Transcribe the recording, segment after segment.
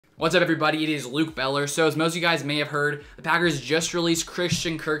What's up, everybody? It is Luke Beller. So as most of you guys may have heard, the Packers just released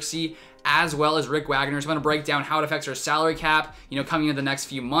Christian Kirksey as well as Rick Wagner. So I'm going to break down how it affects our salary cap, coming into the next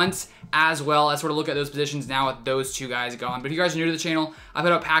few months, as well as sort of look at those positions now with those two guys gone. But if you guys are new to the channel, I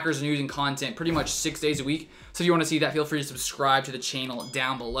put out Packers news and content pretty much 6 days a week. So if you want to see that, feel free to subscribe to the channel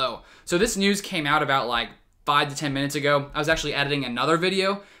down below. So this news came out about like 5 to 10 minutes ago. I was actually editing another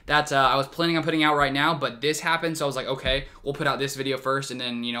video that I was planning on putting out right now, but this happened, so I was like, okay, we'll put out this video first, and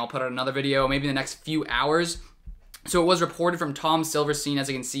then, I'll put out another video maybe in the next few hours. So it was reported from Tom Silverstein, as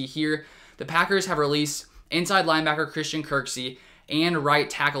you can see here, the Packers have released inside linebacker Christian Kirksey and right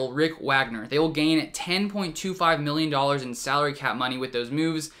tackle Rick Wagner. They will gain $10.25 million in salary cap money with those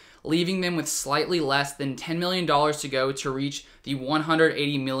moves, leaving them with slightly less than $10 million to go to reach the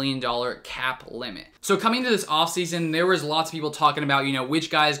 $180 million cap limit. So coming into this offseason, there was lots of people talking about,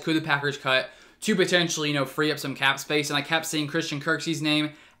 which guys could the Packers cut to potentially, free up some cap space. And I kept seeing Christian Kirksey's name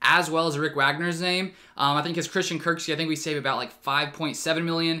as well as Rick Wagner's name. I think as Christian Kirksey, I think we saved about like $5.7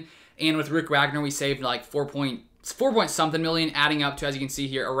 million. And with Rick Wagner, we saved like 4 point something million, adding up to, as you can see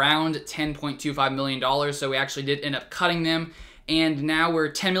here, around $10.25 million. So we actually did end up cutting them. And now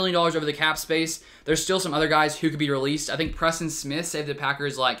we're $10 million over the cap space. There's still some other guys who could be released. I think Preston Smith saved the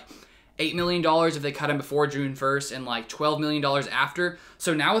Packers like $8 million if they cut him before June 1st and like $12 million after.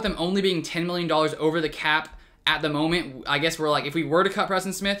 So now with them only being $10 million over the cap at the moment, I guess we're like, if we were to cut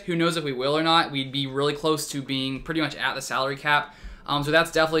Preston Smith, who knows if we will or not, we'd be really close to being pretty much at the salary cap. So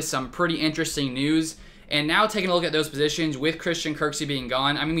that's definitely some pretty interesting news. And now taking a look at those positions with Christian Kirksey being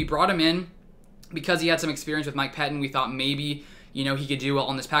gone, I mean, we brought him in because he had some experience with Mike Pettin. We thought maybe, he could do well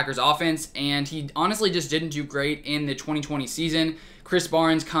on this Packers offense, and he honestly just didn't do great in the 2020 season. Chris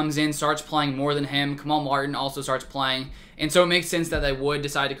Barnes comes in, starts playing more than him. Kamal Martin also starts playing, and so it makes sense that they would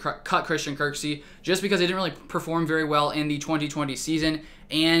decide to cut Christian Kirksey just because he didn't really perform very well in the 2020 season,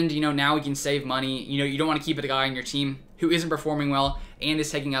 and, now we can save money. You don't want to keep a guy on your team who isn't performing well and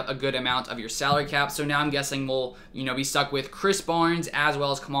is taking up a good amount of your salary cap. So now I'm guessing we'll, be stuck with Chris Barnes as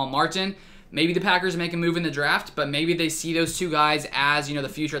well as Kamal Martin. Maybe the Packers make a move in the draft, but maybe they see those two guys as, the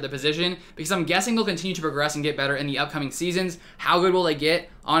future at the position, because I'm guessing they'll continue to progress and get better in the upcoming seasons. How good will they get?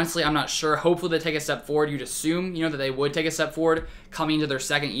 Honestly, I'm not sure. Hopefully they take a step forward. You'd assume, that they would take a step forward coming into their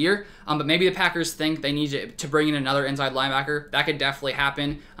second year. But maybe the Packers think they need to bring in another inside linebacker. That could definitely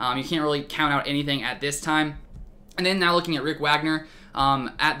happen. You can't really count out anything at this time. And then now looking at Rick Wagner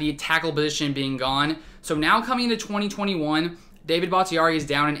at the tackle position being gone. So now coming into 2021, David Bakhtiari is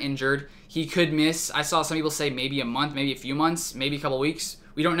down and injured. He could miss, I saw some people say maybe a month, maybe a few months, maybe a couple weeks.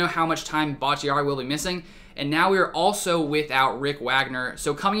 We don't know how much time Bakhtiari will be missing. And now we are also without Rick Wagner.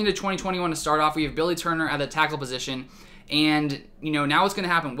 So coming into 2021 to start off, we have Billy Turner at the tackle position. And, now what's going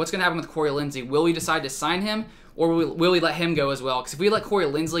to happen? What's going to happen with Corey Linsley? Will we decide to sign him, or will we let him go as well? Because if we let Corey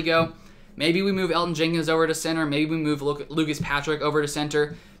Linsley go, maybe we move Elton Jenkins over to center. Maybe we move Lucas Patrick over to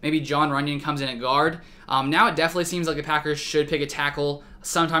center. Maybe John Runyon comes in at guard. Now it definitely seems like the Packers should pick a tackle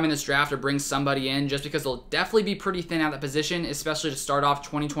sometime in this draft or bring somebody in, just because they'll definitely be pretty thin at that position, especially to start off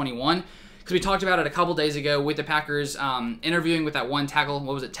 2021. Because we talked about it a couple days ago with the Packers interviewing with that one tackle,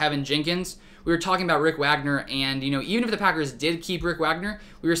 what was it, Tevin Jenkins. We were talking about Rick Wagner, and, even if the Packers did keep Rick Wagner,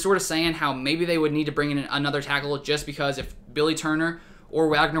 we were sort of saying how maybe they would need to bring in another tackle, just because if Billy Turner or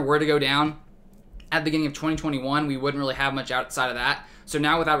Wagner were to go down at the beginning of 2021, we wouldn't really have much outside of that. So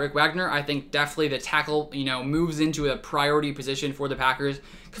now without Rick Wagner, I think definitely the tackle, moves into a priority position for the Packers,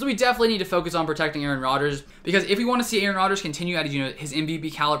 because we definitely need to focus on protecting Aaron Rodgers, because if we want to see Aaron Rodgers continue at his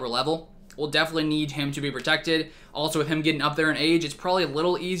MVP caliber level, we'll definitely need him to be protected. Also, with him getting up there in age, it's probably a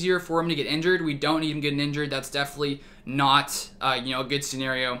little easier for him to get injured. We don't need him getting injured. That's definitely not, a good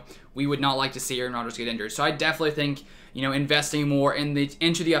scenario. We would not like to see Aaron Rodgers get injured. So I definitely think, investing more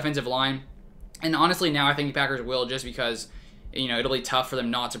into the offensive line. And honestly, now I think the Packers will, just because, it'll be tough for them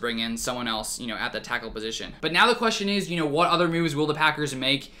not to bring in someone else, at the tackle position. But now the question is, what other moves will the Packers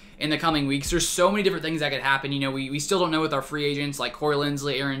make in the coming weeks? There's so many different things that could happen. We still don't know with our free agents like Corey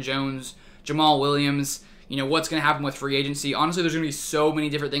Linsley, Aaron Jones, Jamal Williams, what's going to happen with free agency. Honestly, there's going to be so many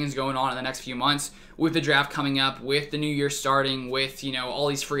different things going on in the next few months with the draft coming up, with the new year starting, with, all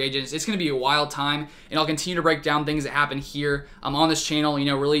these free agents. It's going to be a wild time, and I'll continue to break down things that happen here on this channel,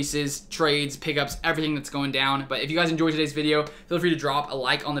 releases, trades, pickups, everything that's going down. But if you guys enjoyed today's video, feel free to drop a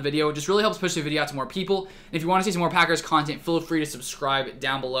like on the video. It just really helps push the video out to more people. And if you want to see some more Packers content, feel free to subscribe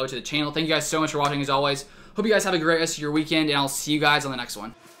down below to the channel. Thank you guys so much for watching as always. Hope you guys have a great rest of your weekend, and I'll see you guys on the next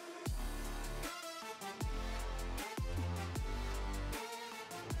one.